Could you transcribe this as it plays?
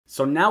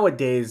So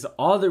nowadays,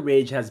 all the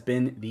rage has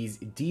been these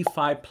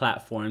DeFi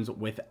platforms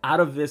with out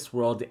of this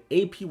world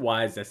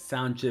APYs that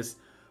sound just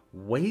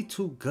way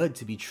too good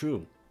to be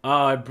true.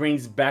 It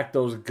brings back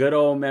those good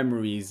old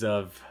memories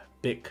of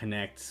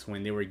BitConnect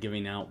when they were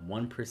giving out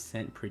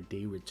 1% per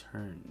day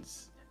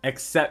returns.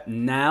 Except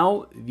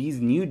now, these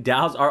new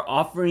DAOs are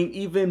offering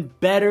even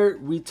better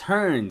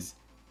returns.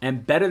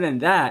 And better than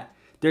that,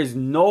 there's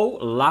no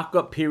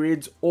lockup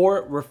periods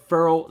or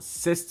referral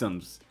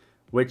systems,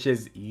 which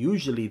is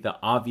usually the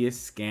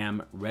obvious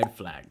scam red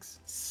flags.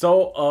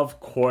 So of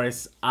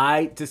course,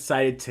 I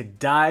decided to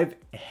dive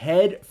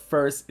head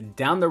first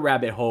down the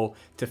rabbit hole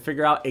to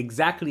figure out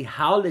exactly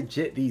how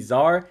legit these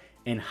are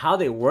and how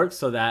they work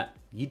so that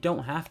you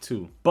don't have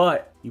to,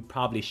 but you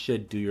probably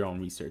should do your own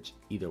research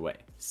either way.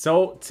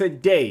 So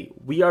today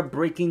we are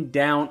breaking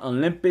down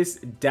Olympus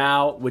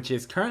DAO, which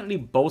is currently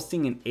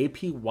boasting an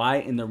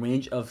APY in the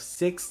range of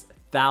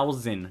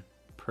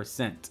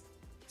 6,000%.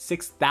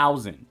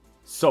 6,000.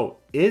 So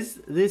is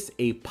this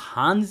a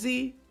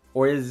Ponzi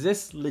or is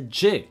this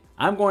legit?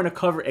 I'm going to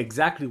cover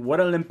exactly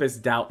what Olympus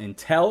DAO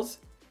entails,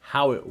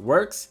 how it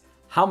works,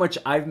 how much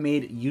I've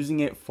made using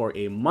it for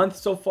a month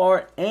so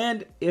far,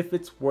 and if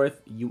it's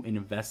worth you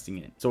investing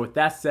in. So with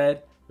that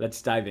said,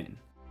 let's dive in.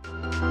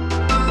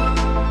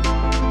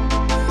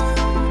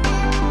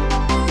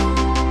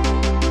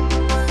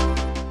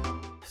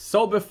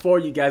 So before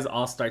you guys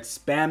all start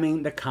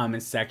spamming the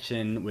comment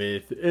section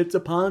with, it's a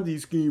Ponzi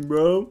scheme,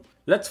 bro,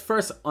 let's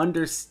first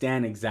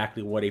understand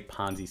exactly what a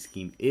Ponzi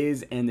scheme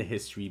is and the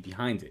history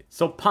behind it.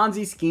 So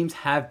Ponzi schemes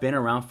have been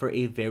around for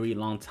a very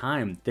long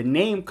time. The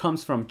name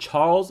comes from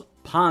Charles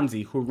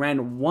Ponzi, who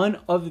ran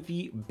one of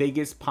the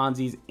biggest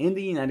Ponzi's in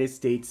the United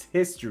States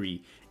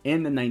history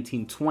in the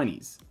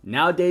 1920s.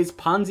 Nowadays,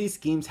 Ponzi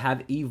schemes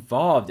have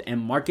evolved and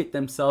market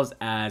themselves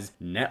as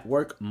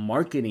network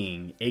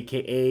marketing,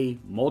 aka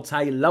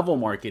multi-level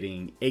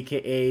marketing,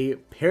 aka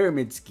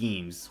pyramid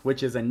schemes,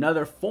 which is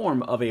another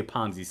form of a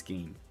Ponzi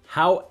scheme.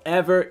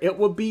 However, it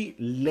would be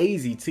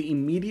lazy to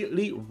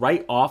immediately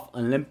write off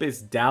Olympus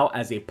DAO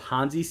as a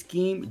Ponzi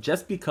scheme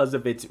just because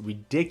of its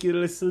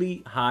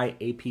ridiculously high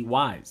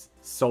APYs.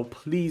 So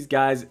please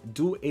guys,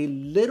 do a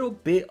little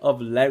bit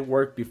of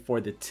legwork before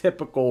the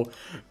typical,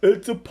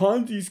 it's a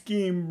Ponzi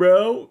scheme,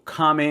 bro,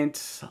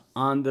 comment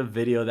on the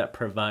video that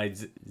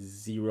provides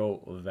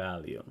zero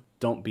value.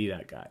 Don't be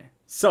that guy.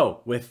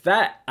 So with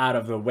that out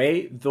of the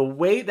way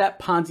that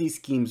Ponzi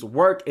schemes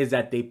work is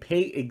that they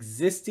pay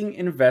existing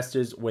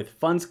investors with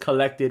funds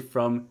collected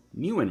from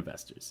new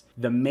investors.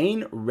 The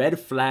main red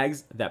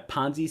flags that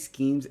Ponzi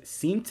schemes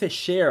seem to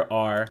share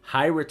are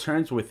high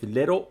returns with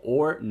little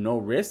or no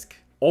risk,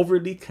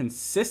 overly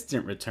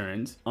consistent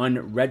returns,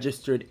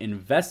 unregistered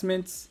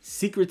investments,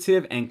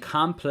 secretive and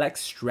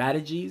complex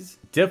strategies,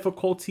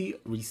 difficulty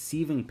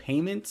receiving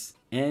payments,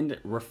 and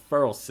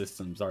referral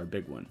systems are a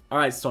big one. All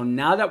right, so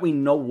now that we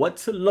know what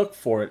to look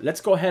for, let's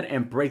go ahead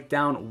and break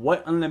down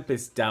what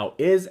Olympus DAO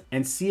is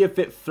and see if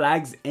it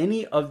flags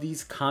any of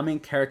these common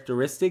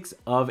characteristics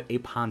of a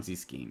Ponzi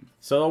scheme.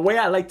 So the way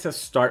I like to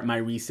start my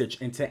research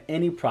into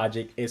any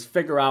project is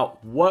figure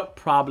out what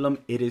problem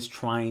it is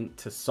trying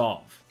to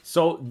solve.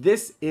 So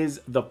this is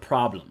the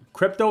problem.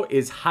 Crypto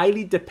is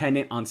highly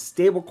dependent on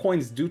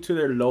stablecoins due to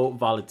their low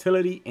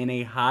volatility in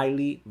a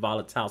highly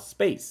volatile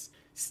space.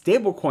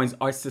 Stablecoins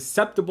are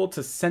susceptible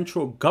to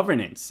central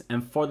governance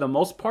and for the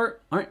most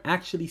part aren't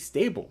actually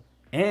stable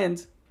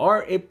and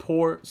are a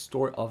poor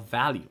store of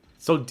value.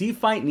 So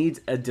DeFi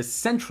needs a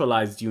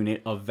decentralized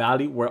unit of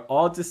value where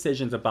all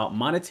decisions about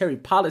monetary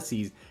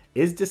policies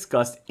is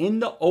discussed in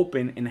the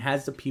open and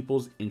has the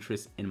people's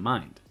interest in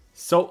mind.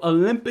 So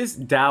Olympus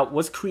DAO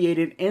was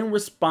created in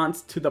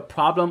response to the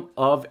problem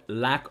of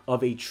lack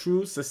of a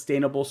true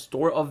sustainable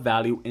store of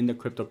value in the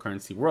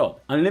cryptocurrency world.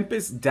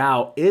 Olympus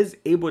DAO is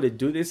able to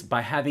do this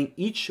by having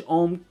each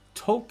OHM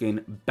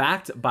token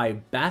backed by a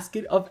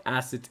basket of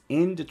assets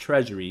in the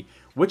treasury,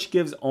 which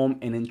gives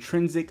OHM an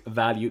intrinsic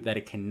value that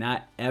it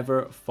cannot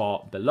ever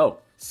fall below.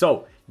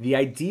 So the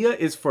idea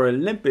is for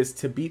Olympus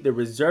to be the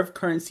reserve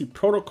currency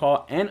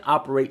protocol and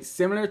operate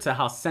similar to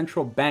how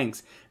central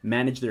banks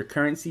manage their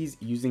currencies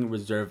using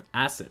reserve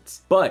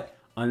assets. But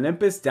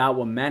Olympus DAO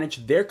will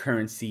manage their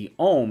currency,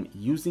 OHM,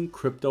 using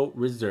crypto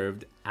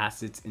reserved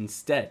assets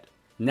instead.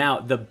 Now,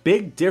 the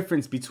big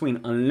difference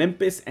between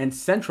Olympus and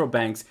central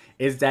banks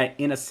is that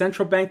in a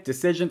central bank,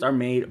 decisions are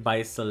made by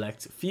a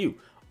select few.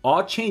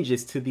 All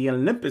changes to the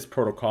Olympus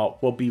protocol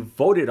will be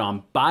voted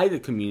on by the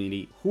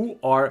community who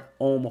are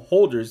OHM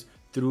holders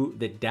through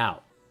the DAO.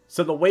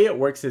 So the way it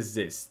works is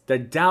this. The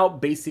DAO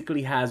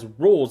basically has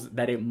rules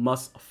that it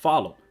must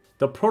follow.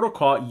 The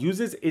protocol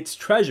uses its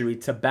treasury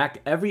to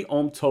back every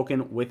OHM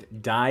token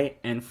with DAI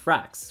and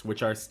Frax,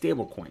 which are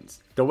stablecoins.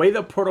 The way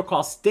the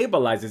protocol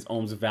stabilizes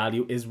OHM's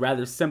value is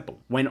rather simple.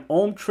 When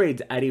OHM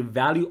trades at a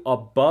value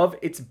above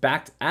its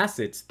backed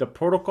assets, the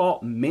protocol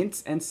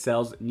mints and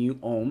sells new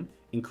OHM,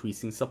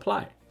 increasing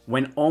supply.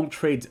 When OHM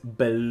trades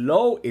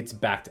below its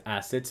backed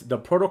assets, the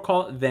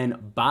protocol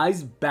then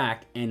buys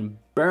back and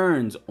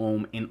burns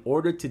OHM in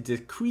order to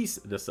decrease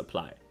the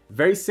supply.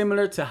 very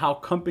similar to how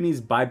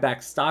companies buy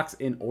back stocks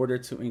in order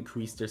to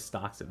increase their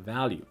stock's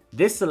value.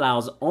 This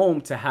allows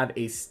OHM to have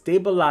a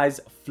stabilized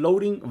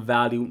floating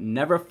value,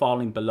 never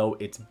falling below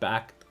its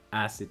backed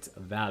assets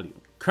value.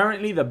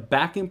 Currently, the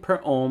backing per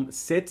OHM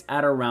sits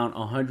at around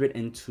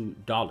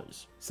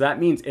 $102. So that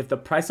means if the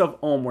price of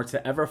OHM were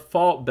to ever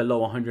fall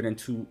below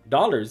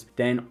 $102,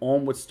 then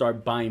OHM would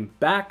start buying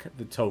back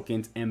the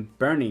tokens and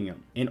burning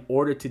them in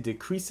order to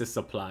decrease the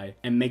supply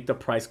and make the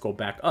price go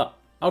back up.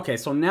 Okay,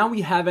 so now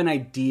we have an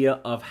idea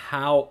of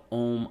how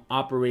OHM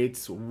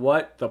operates,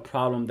 what the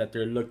problem that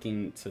they're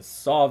looking to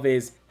solve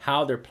is,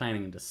 how they're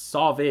planning to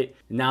solve it.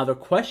 Now the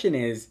question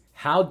is,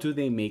 how do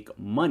they make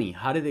money?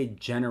 How do they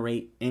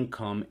generate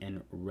income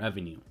and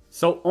revenue?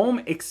 So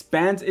OHM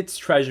expands its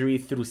treasury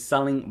through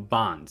selling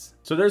bonds.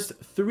 So there's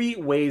three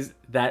ways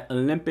that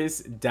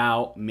Olympus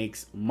DAO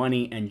makes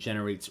money and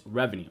generates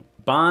revenue: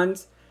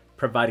 bonds,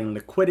 providing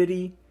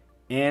liquidity,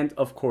 and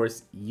of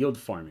course, yield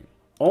farming.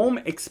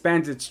 OHM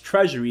expands its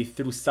treasury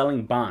through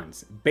selling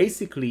bonds.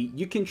 Basically,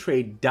 you can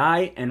trade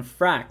DAI and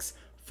Frax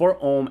for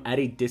OHM at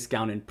a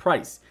discounted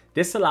price.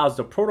 This allows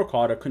the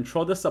protocol to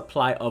control the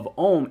supply of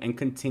OHM and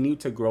continue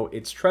to grow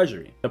its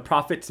treasury. The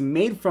profits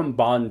made from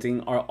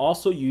bonding are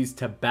also used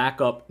to back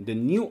up the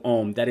new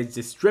OHM that is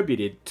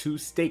distributed to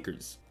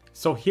stakers.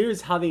 So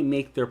here's how they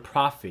make their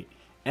profit.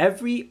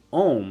 Every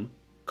OHM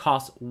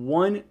costs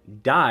one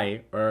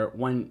DAI or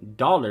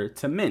 $1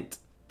 to mint.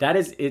 That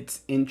is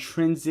its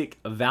intrinsic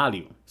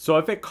value. So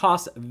if it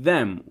costs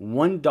them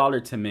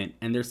 $1 to mint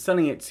and they're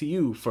selling it to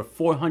you for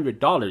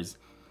 $400,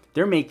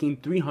 they're making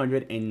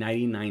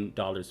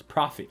 $399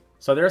 profit.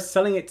 So they're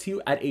selling it to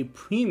you at a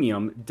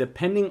premium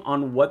depending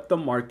on what the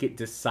market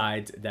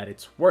decides that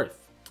it's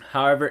worth.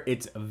 However,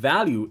 its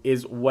value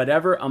is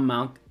whatever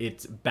amount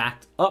it's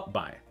backed up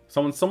by.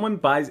 So when someone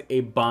buys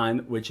a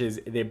bond, which is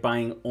they're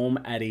buying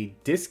OHM at a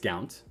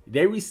discount,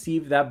 they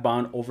receive that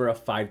bond over a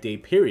 5-day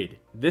period.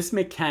 This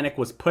mechanic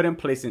was put in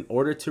place in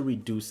order to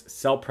reduce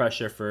sell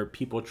pressure for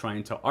people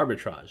trying to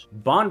arbitrage.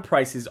 Bond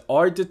prices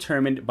are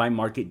determined by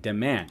market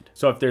demand.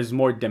 So if there's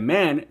more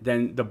demand,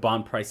 then the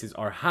bond prices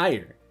are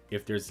higher.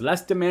 If there's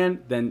less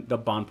demand, then the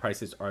bond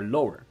prices are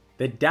lower.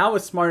 The DAO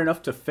is smart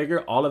enough to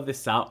figure all of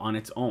this out on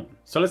its own.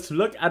 So let's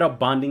look at a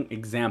bonding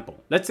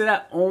example. Let's say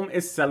that OHM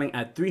is selling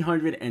at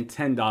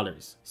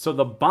 $310. So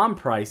the bond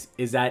price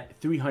is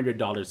at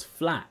 $300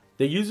 flat.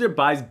 The user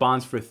buys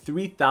bonds for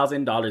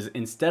 $3,000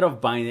 instead of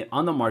buying it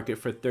on the market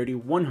for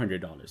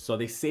 $3,100. So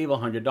they save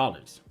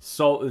 $100.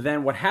 So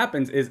then what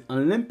happens is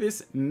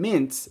Olympus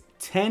mints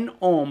 10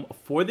 OHM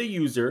for the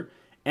user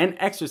and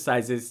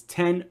exercises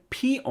 10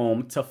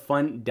 POHM to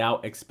fund DAO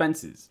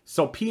expenses.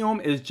 So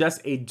POHM is just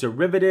a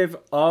derivative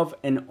of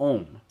an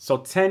OHM. So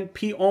 10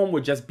 POHM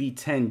would just be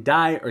 10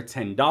 DAI or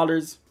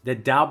 $10. The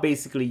DAO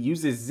basically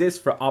uses this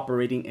for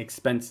operating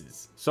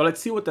expenses. So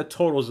let's see what the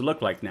totals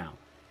look like now.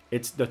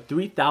 It's the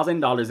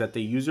 $3,000 that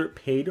the user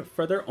paid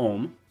for their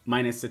OHM,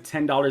 minus the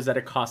 $10 that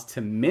it costs to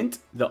mint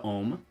the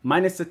OHM,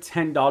 minus the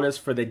 $10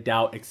 for the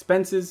DAO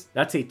expenses.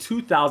 That's a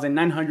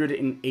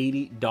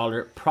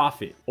 $2,980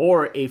 profit,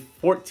 or a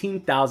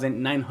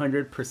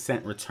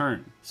 14,900%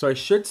 return. So it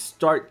should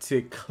start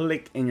to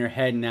click in your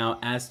head now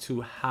as to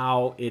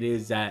how it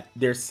is that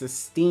they're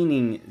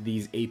sustaining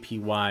these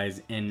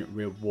APYs and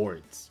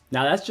rewards.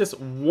 Now that's just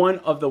one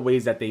of the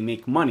ways that they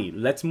make money.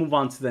 Let's move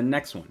on to the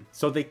next one.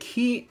 So the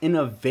key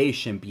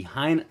innovation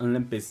behind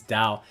Olympus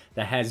DAO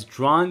that has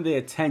drawn the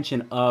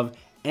attention of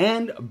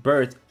and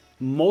birthed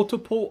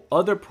multiple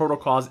other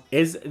protocols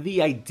is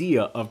the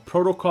idea of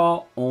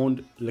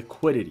protocol-owned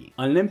liquidity.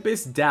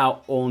 Olympus DAO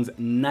owns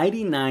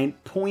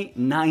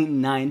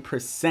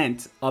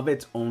 99.99% of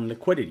its own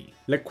liquidity.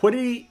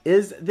 Liquidity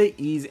is the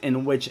ease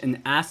in which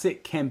an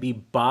asset can be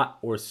bought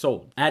or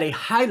sold. At a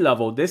high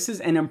level, this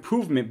is an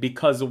improvement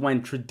because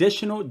when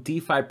traditional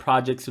DeFi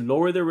projects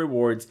lower their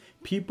rewards,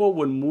 people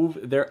would move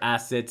their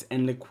assets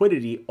and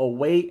liquidity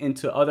away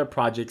into other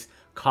projects,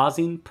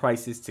 causing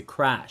prices to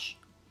crash.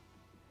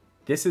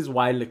 This is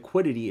why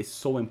liquidity is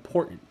so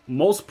important.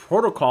 Most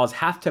protocols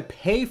have to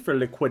pay for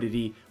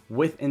liquidity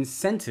with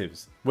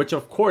incentives, which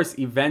of course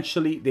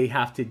eventually they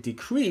have to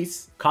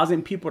decrease,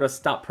 causing people to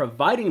stop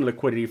providing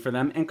liquidity for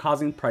them and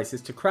causing prices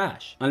to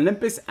crash.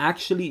 Olympus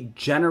actually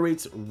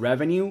generates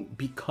revenue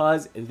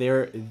because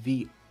they're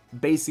the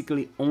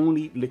basically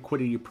only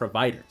liquidity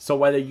provider. So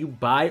whether you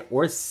buy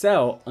or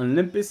sell,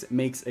 Olympus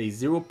makes a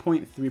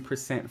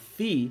 0.3%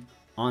 fee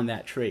on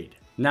that trade.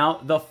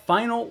 Now, the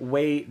final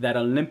way that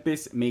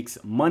Olympus makes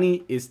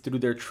money is through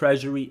their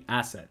treasury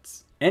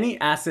assets. Any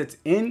assets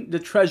in the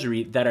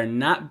treasury that are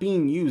not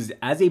being used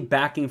as a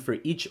backing for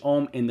each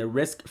OHM in the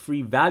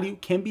risk-free value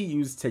can be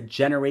used to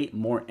generate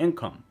more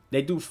income.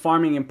 They do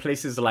farming in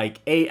places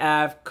like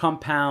AAV,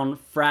 Compound,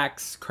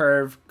 Frax,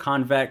 Curve,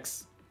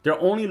 Convex. They're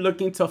only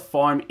looking to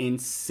farm in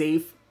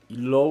safe,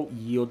 low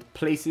yield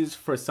places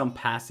for some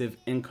passive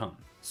income.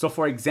 So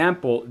for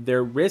example,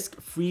 their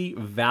risk-free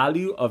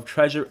value of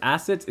treasure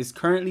assets is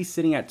currently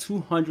sitting at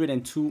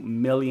 $202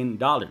 million.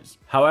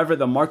 However,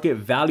 the market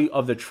value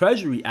of the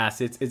treasury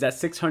assets is at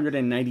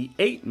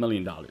 $698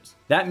 million.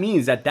 That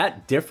means that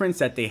that difference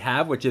that they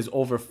have, which is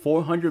over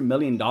 $400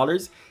 million,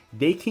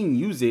 they can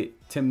use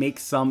it to make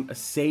some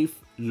safe,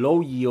 low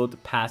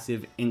yield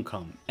passive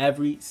income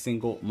every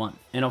single month.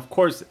 And of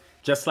course,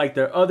 just like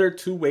their other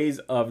two ways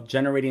of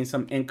generating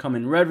some income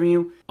and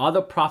revenue, all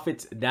the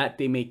profits that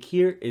they make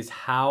here is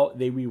how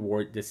they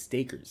reward the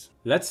stakers.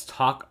 Let's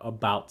talk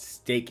about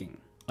staking.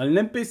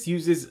 Olympus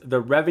uses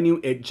the revenue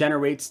it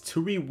generates to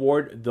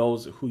reward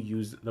those who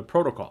use the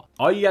protocol.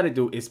 All you got to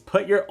do is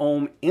put your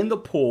OHM in the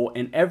pool,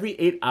 and every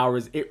 8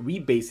 hours it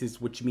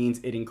rebases, which means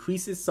it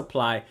increases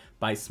supply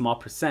by a small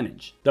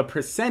percentage. The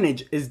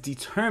percentage is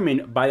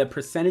determined by the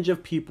percentage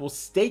of people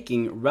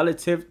staking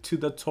relative to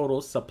the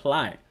total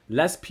supply.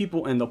 Less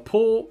people in the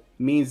pool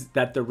means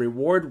that the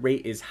reward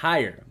rate is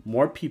higher.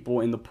 More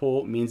people in the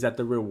pool means that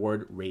the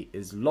reward rate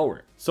is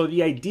lower. So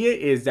the idea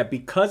is that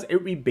because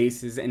it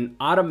rebases and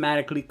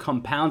automatically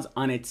compounds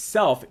on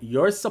itself,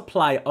 your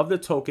supply of the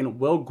token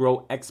will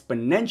grow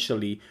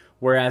exponentially,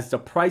 whereas the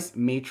price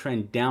may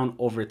trend down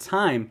over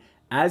time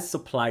as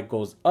supply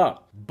goes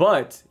up.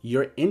 But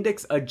your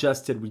index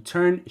adjusted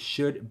return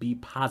should be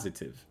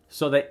positive.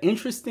 So the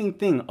interesting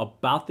thing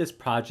about this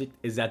project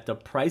is that the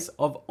price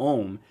of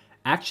OHM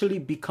actually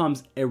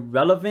becomes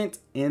irrelevant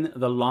in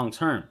the long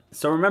term.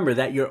 So remember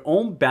that your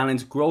OHM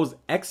balance grows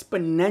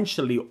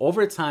exponentially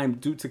over time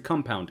due to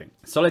compounding.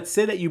 So let's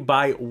say that you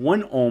buy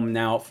one OHM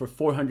now for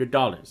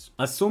 $400,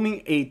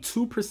 assuming a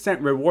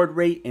 2% reward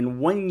rate in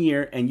 1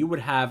 year, and you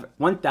would have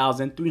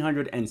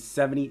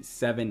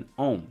 1,377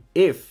 OHM.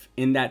 If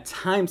in that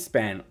time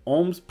span,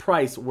 OHM's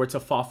price were to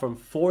fall from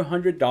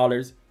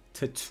 $400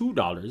 to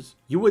 $2,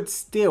 you would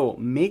still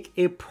make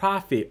a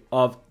profit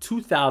of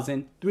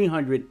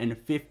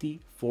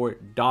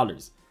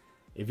 $2,354.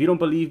 If you don't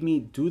believe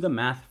me, do the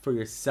math for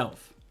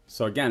yourself.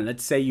 So again,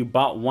 let's say you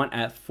bought one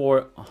at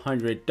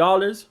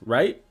 $400,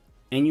 right?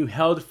 And you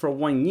held for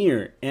 1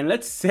 year. And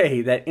let's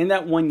say that in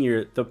that 1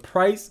 year, the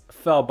price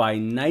fell by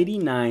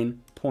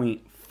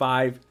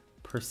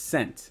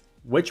 99.5%,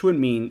 which would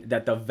mean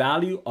that the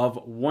value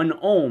of one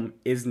OHM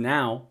is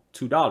now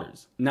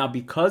 $2. Now,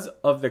 because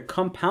of the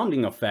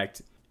compounding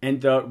effect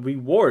and the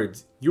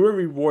rewards, you were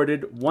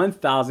rewarded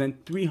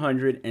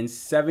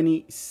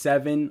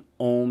 1,377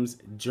 OHMs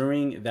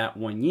during that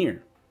 1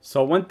 year.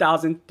 So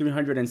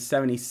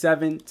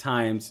 1,377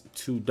 times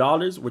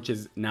 $2, which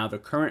is now the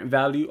current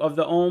value of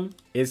the OHM,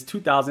 is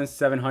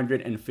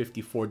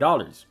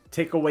 $2,754.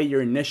 Take away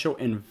your initial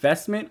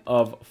investment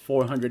of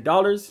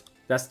 $400.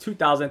 That's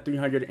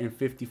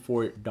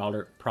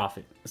 $2,354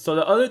 profit. So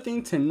the other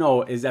thing to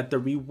know is that the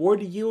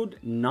reward yield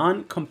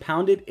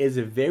non-compounded is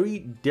very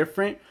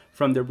different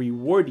from the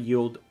reward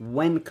yield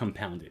when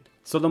compounded.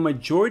 So the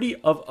majority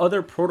of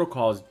other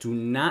protocols do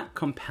not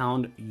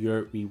compound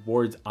your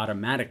rewards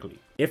automatically.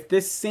 If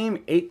this same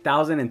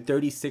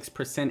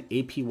 8,036%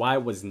 APY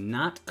was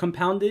not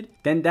compounded,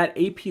 then that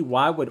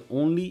APY would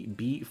only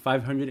be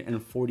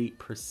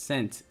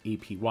 540%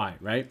 APY,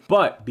 right?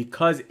 But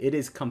because it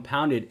is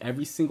compounded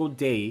every single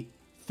day,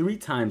 3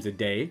 times a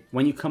day,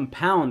 when you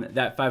compound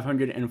that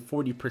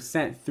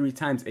 540% 3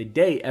 times a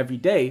day, every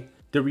day,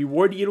 the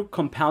reward yield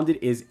compounded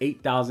is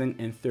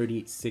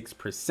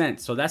 8,036%.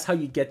 So that's how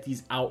you get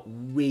these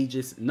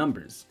outrageous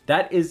numbers.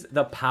 That is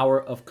the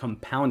power of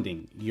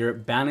compounding. Your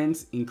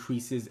balance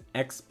increases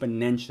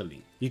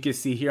exponentially. You can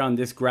see here on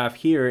this graph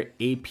here,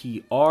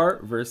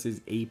 APR versus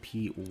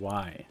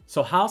APY.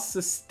 So how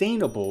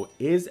sustainable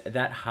is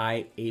that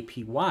high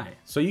APY?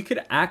 So you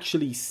could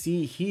actually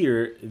see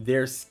here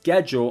their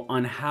schedule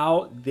on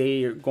how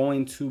they're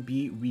going to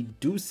be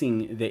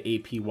reducing the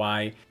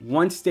APY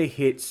once they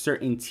hit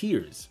certain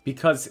tiers,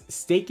 because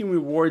staking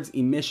rewards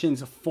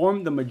emissions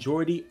form the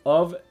majority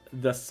of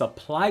the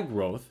supply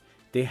growth.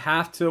 They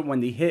have to, when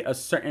they hit a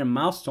certain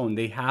milestone,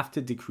 they have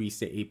to decrease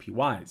the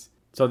APYs.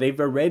 So they've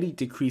already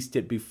decreased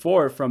it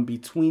before from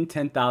between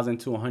 10,000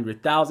 to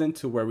 100,000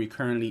 to where we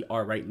currently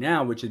are right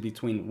now, which is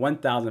between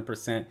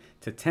 1,000%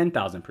 to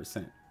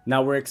 10,000%.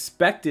 Now we're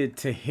expected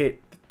to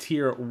hit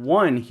tier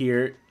 1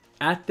 here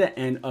at the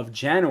end of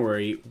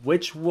January,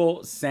 which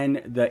will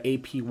send the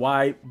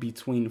APY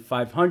between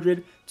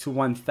 500 to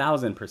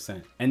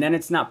 1,000%. And then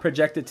it's not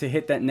projected to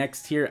hit that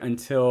next tier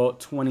until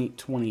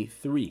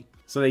 2023.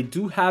 So they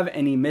do have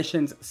an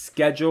emissions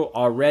schedule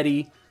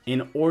already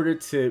in order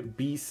to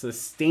be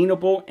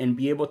sustainable and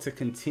be able to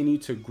continue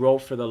to grow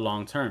for the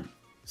long term.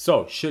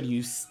 So should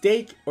you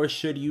stake or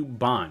should you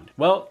bond?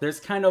 Well,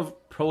 there's kind of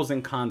pros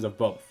and cons of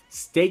both.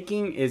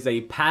 Staking is a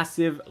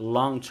passive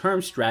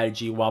long-term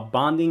strategy, while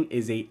bonding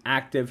is an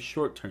active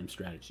short-term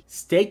strategy.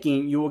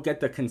 Staking, you will get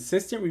the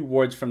consistent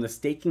rewards from the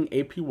staking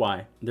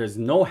APY. There's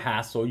no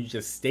hassle, you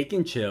just stake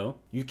and chill.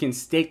 You can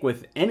stake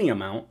with any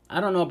amount.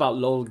 I don't know about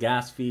low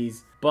gas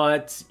fees,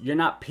 but you're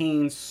not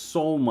paying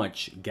so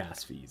much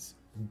gas fees.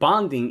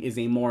 Bonding is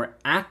a more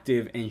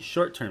active and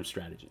short-term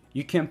strategy.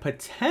 You can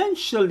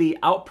potentially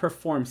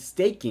outperform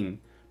staking,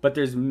 but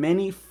there's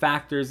many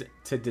factors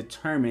to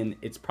determine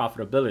its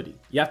profitability.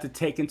 You have to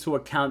take into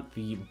account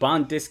the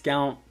bond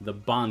discount, the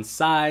bond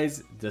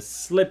size, the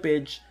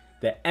slippage,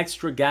 the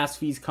extra gas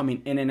fees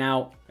coming in and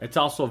out. It's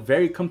also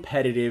very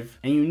competitive,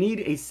 and you need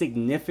a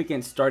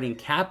significant starting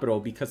capital,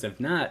 because if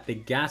not, the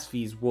gas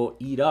fees will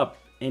eat up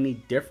any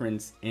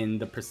difference in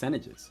the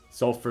percentages.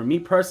 So for me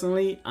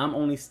personally, I'm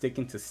only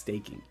sticking to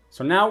staking.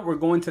 So now we're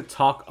going to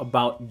talk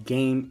about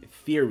game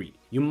theory.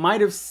 You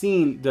might have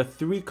seen the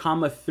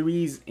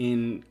 3,3s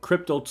in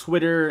crypto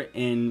Twitter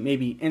and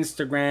maybe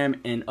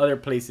Instagram and other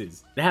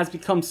places. It has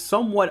become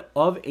somewhat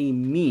of a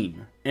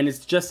meme, and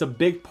it's just a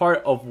big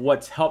part of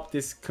what's helped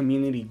this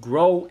community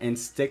grow and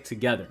stick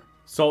together.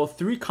 So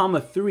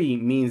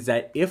 3,3 means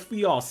that if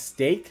we all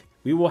stake,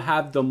 we will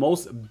have the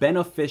most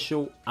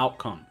beneficial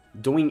outcome.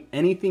 Doing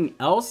anything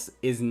else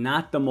is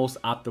not the most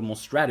optimal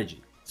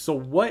strategy. So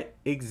what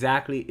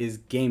exactly is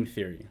game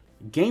theory?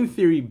 Game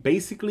theory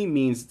basically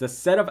means the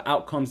set of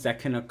outcomes that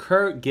can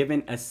occur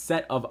given a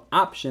set of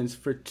options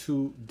for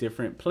two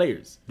different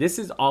players. This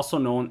is also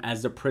known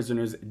as the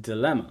prisoner's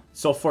dilemma.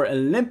 So for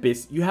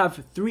Olympus, you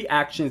have three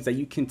actions that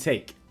you can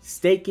take: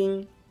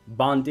 staking,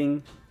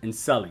 bonding, and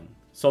selling.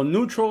 So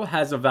neutral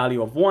has a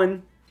value of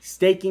 1,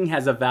 staking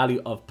has a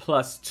value of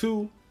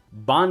 +2,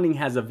 bonding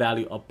has a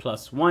value of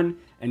 +1,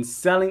 and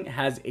selling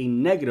has a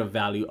negative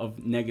value of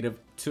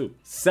 -2.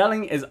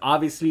 Selling is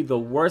obviously the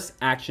worst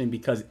action,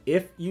 because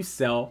if you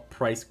sell,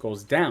 price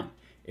goes down.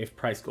 If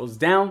price goes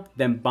down,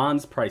 then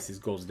bonds prices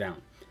goes down.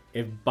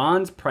 If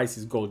bonds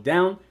prices go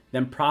down,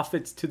 then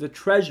profits to the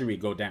treasury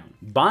go down.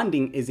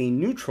 Bonding is a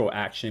neutral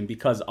action,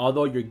 because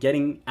although you're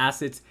getting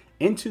assets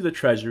into the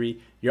treasury,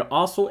 you're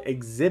also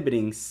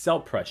exhibiting sell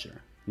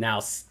pressure. Now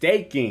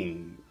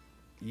staking,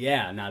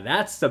 yeah, now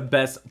that's the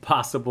best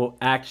possible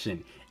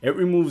action. It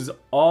removes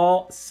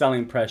all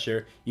selling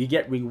pressure, you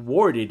get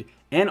rewarded,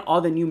 and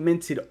all the new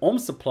minted ohm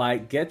supply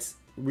gets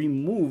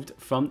removed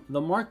from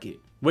the market,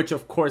 which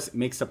of course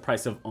makes the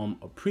price of ohm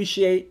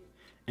appreciate.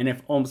 And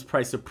if ohm's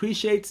price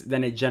appreciates,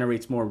 then it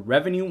generates more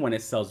revenue when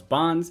it sells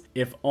bonds.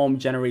 If ohm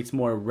generates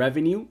more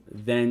revenue,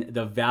 then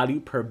the value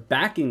per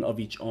backing of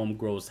each ohm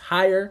grows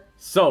higher.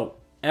 So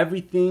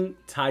everything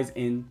ties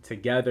in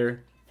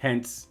together,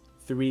 hence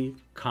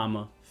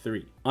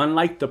 3,3.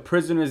 Unlike the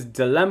prisoner's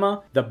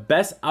dilemma, the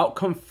best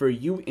outcome for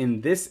you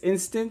in this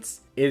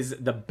instance is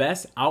the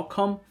best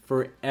outcome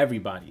for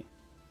everybody.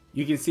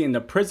 You can see in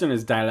the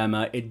prisoner's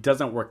dilemma, it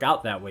doesn't work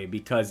out that way,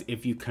 because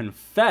if you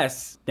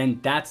confess, then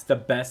that's the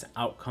best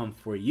outcome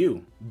for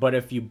you. But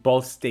if you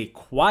both stay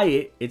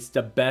quiet, it's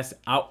the best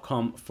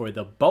outcome for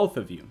the both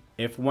of you.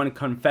 If one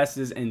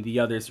confesses and the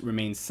others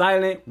remain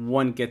silent,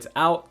 one gets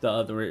out, the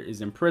other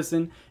is in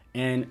prison,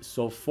 and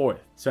so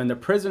forth. So in the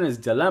prisoner's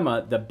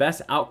dilemma, the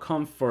best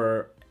outcome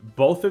for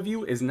both of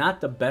you is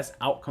not the best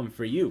outcome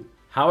for you.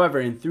 However,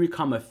 in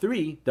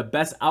 3,3, the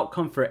best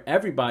outcome for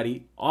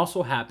everybody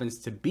also happens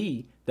to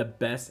be the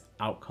best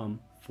outcome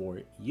for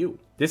you.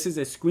 This is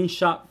a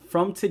screenshot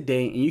from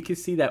today, and you can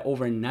see that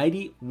over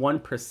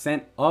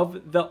 91%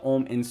 of the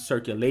ohm in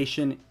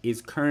circulation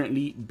is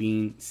currently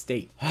being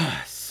staked.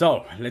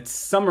 So let's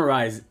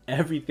summarize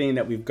everything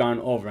that we've gone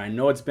over. I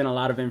know it's been a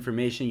lot of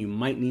information. You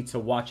might need to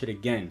watch it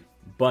again,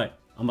 but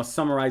I'm gonna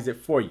summarize it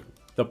for you.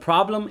 The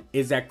problem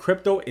is that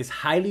crypto is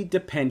highly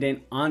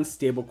dependent on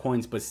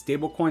stablecoins, but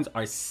stablecoins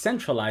are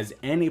centralized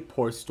and a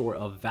poor store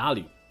of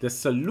value. The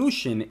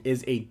solution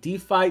is a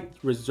DeFi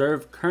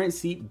reserve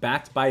currency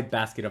backed by a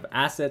basket of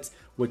assets,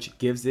 which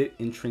gives it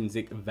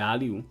intrinsic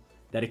value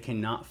that it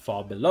cannot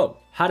fall below.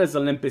 How does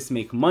Olympus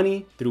make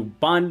money? Through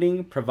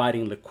bonding,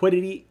 providing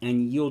liquidity,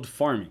 and yield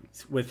farming.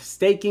 With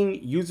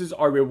staking, users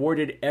are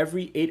rewarded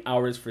every 8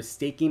 hours for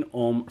staking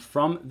ohm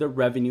from the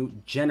revenue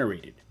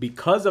generated.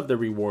 Because of the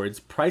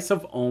rewards, price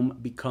of ohm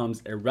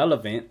becomes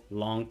irrelevant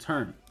long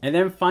term. And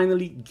then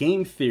finally,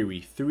 game theory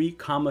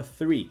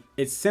 3,3.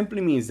 It simply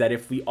means that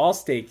if we all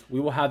stake, we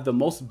will have the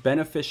most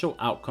beneficial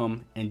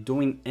outcome, and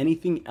doing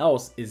anything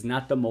else is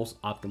not the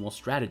most optimal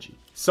strategy.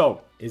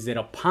 So, is it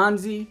a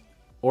Ponzi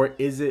or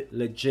is it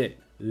legit?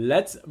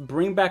 Let's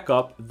bring back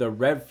up the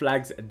red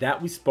flags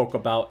that we spoke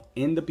about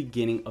in the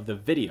beginning of the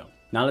video.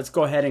 Now let's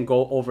go ahead and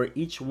go over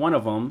each one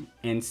of them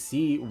and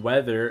see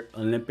whether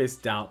Olympus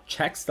DAO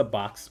checks the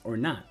box or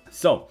not.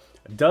 So,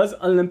 does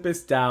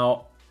Olympus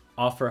DAO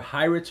offer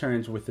high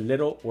returns with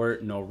little or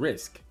no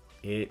risk?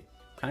 It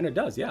kind of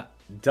does, yeah.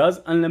 Does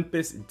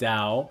Olympus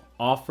DAO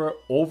offer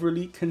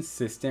overly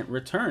consistent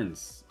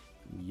returns?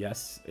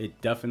 Yes,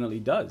 it definitely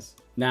does.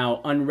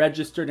 Now,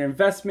 unregistered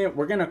investment,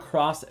 we're gonna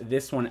cross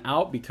this one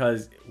out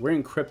because we're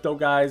in crypto,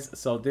 guys,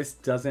 so this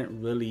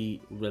doesn't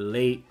really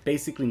relate.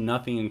 Basically,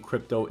 nothing in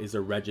crypto is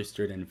a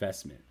registered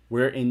investment.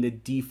 We're in the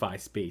DeFi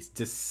space,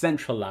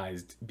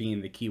 decentralized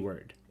being the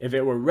keyword. If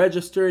it were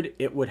registered,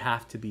 it would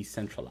have to be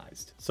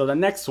centralized. So the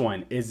next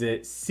one, is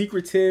it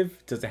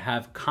secretive? Does it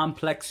have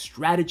complex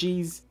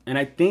strategies? And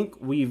I think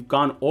we've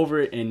gone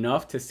over it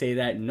enough to say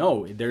that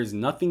no, there's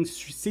nothing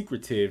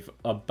secretive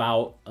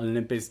about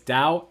Olympus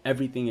DAO.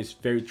 Everything is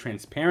very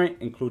transparent,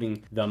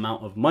 including the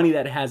amount of money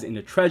that it has in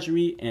the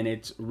treasury and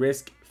its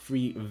risk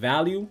free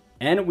value,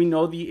 and we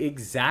know the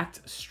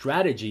exact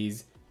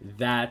strategies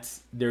that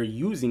they're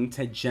using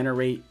to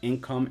generate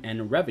income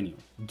and revenue.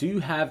 Do you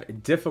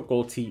have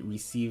difficulty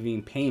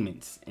receiving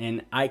payments?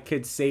 And I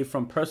could say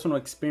from personal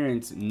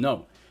experience,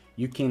 no.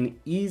 You can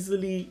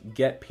easily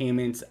get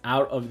payments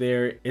out of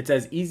there. It's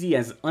as easy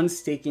as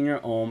unstaking your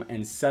OHM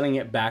and selling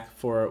it back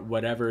for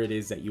whatever it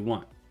is that you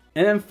want.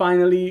 And then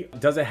finally,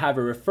 does it have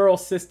a referral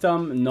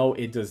system? No,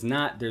 it does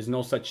not. There's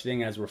no such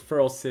thing as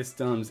referral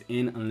systems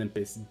in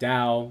Olympus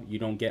DAO. You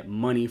don't get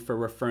money for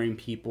referring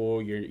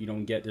people.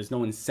 There's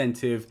no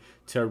incentive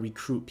to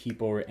recruit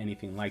people or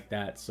anything like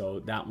that. So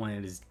that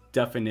one is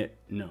definite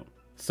no.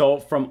 So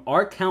from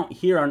our count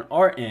here on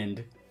our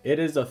end, it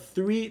is a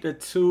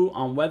 3-2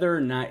 on whether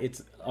or not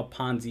it's a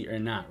Ponzi or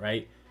not,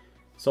 right?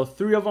 So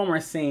 3 of them are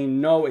saying,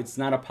 no, it's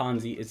not a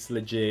Ponzi, it's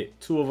legit.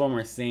 2 of them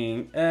are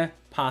saying,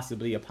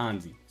 possibly a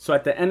Ponzi. So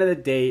at the end of the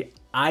day,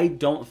 I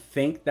don't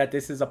think that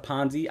this is a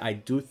Ponzi. I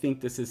do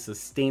think this is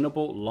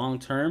sustainable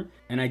long-term.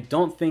 And I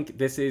don't think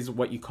this is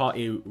what you call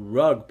a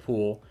rug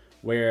pull,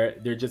 where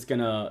they're just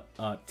gonna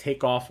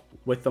take off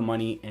with the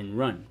money and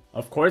run.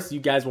 Of course, you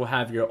guys will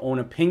have your own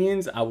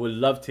opinions. I would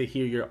love to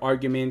hear your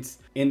arguments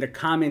in the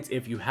comments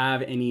if you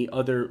have any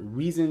other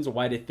reasons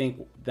why to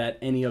think that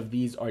any of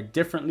these are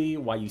differently,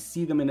 why you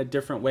see them in a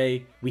different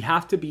way. We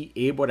have to be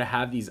able to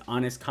have these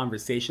honest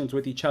conversations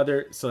with each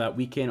other so that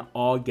we can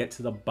all get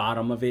to the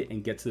bottom of it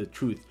and get to the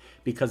truth.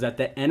 Because at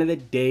the end of the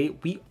day,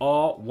 we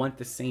all want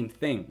the same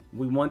thing.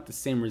 We want the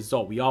same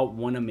result. We all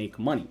want to make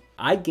money.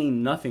 I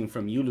gain nothing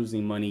from you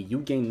losing money. You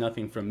gain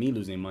nothing from me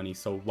losing money.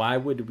 So why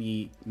would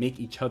we make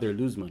each other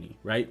lose money,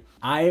 right?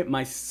 I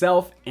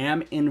myself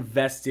am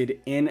invested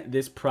in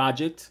this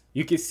project.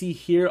 You can see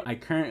here, I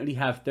currently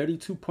have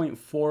 32.4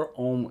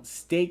 OHM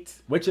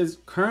staked, which is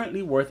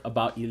currently worth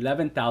about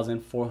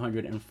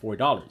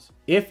 $11,404.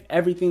 If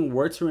everything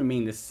were to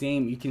remain the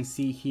same, you can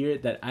see here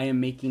that I am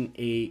making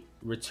a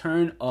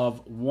return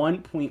of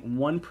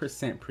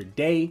 1.1% per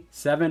day,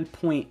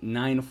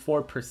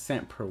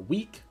 7.94% per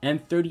week,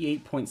 and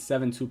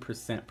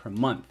 38.72% per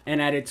month. And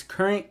at its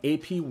current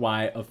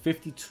APY of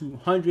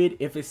 5,200,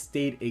 if it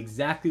stayed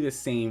exactly the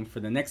same for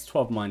the next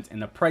 12 months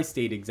and the price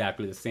stayed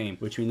exactly the same,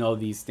 which we know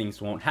these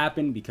things won't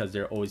happen because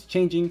they're always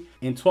changing,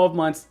 in 12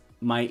 months,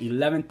 my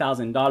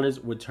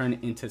 $11,000 would turn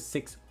into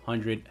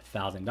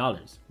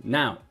 $600,000.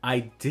 Now,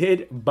 I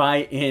did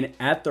buy in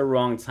at the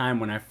wrong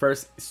time when I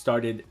first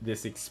started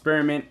this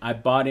experiment. I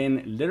bought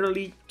in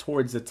literally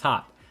towards the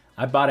top.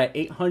 I bought at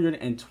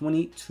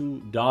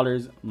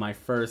 $822 my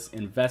first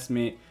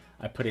investment.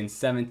 I put in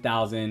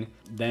 7,000.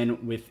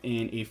 Then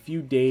within a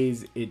few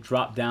days, it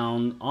dropped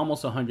down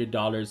almost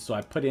 $100. So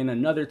I put in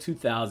another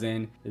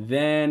 2,000.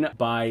 Then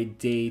by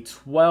day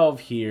 12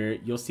 here,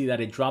 you'll see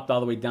that it dropped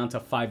all the way down to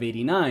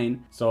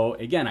 589. So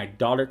again, I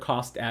dollar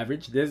cost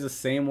average. This is the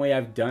same way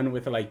I've done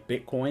with like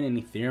Bitcoin and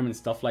Ethereum and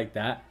stuff like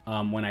that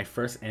when I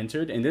first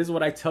entered. And this is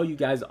what I tell you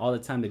guys all the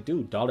time to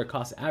do, dollar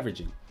cost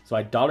averaging. So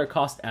I dollar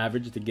cost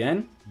averaged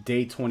again.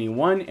 Day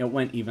 21, it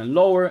went even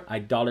lower. I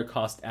dollar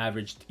cost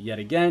averaged yet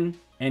again.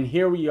 And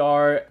here we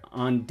are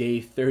on day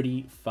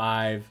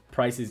 35.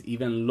 Price is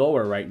even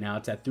lower right now.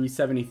 It's at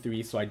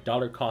 373. So I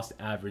dollar cost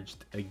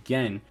averaged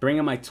again,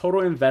 bringing my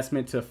total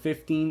investment to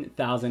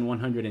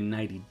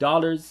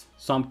 $15,190.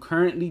 So I'm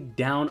currently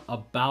down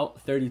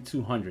about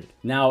 3,200.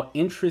 Now,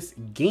 interest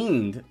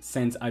gained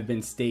since I've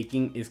been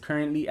staking is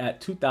currently at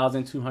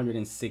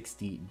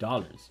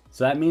 $2,260.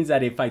 So that means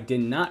that if I did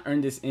not earn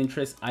this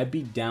interest, I'd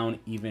be down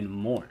even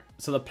more.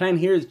 So the plan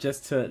here is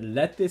just to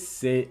let this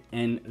sit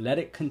and let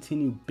it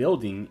continue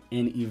building.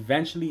 And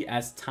eventually,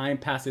 as time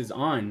passes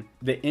on,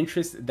 the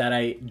interest that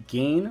I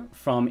gain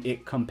from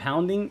it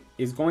compounding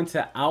is going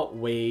to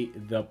outweigh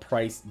the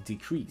price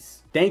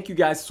decrease. Thank you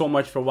guys so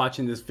much for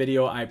watching this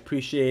video. I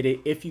appreciate it.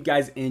 If you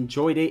guys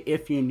enjoyed it,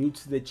 if you're new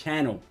to the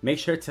channel, make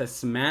sure to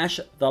smash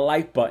the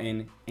like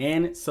button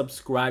and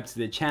subscribe to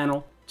the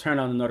channel. Turn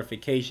on the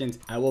notifications.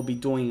 I will be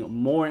doing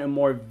more and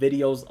more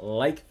videos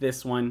like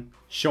this one,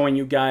 showing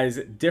you guys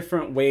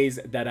different ways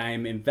that I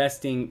am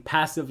investing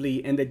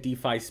passively in the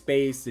DeFi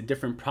space, the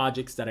different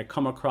projects that I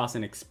come across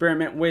and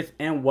experiment with,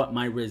 and what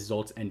my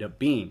results end up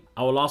being.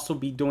 I will also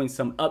be doing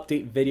some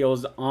update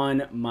videos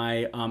on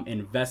my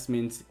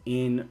investments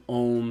in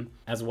OHM,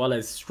 as well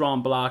as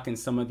Strong Block and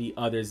some of the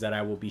others that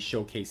I will be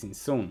showcasing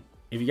soon.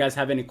 If you guys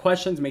have any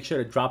questions, make sure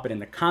to drop it in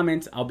the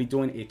comments. I'll be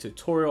doing a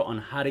tutorial on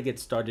how to get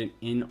started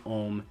in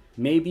OHM,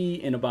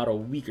 maybe in about a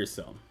week or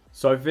so.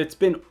 So if it's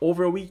been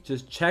over a week,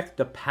 just check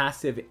the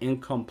passive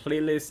income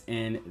playlist,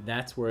 and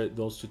that's where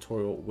those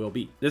tutorials will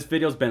be. This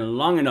video's been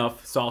long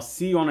enough, so I'll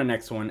see you on the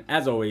next one.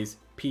 As always,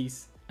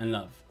 peace and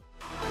love.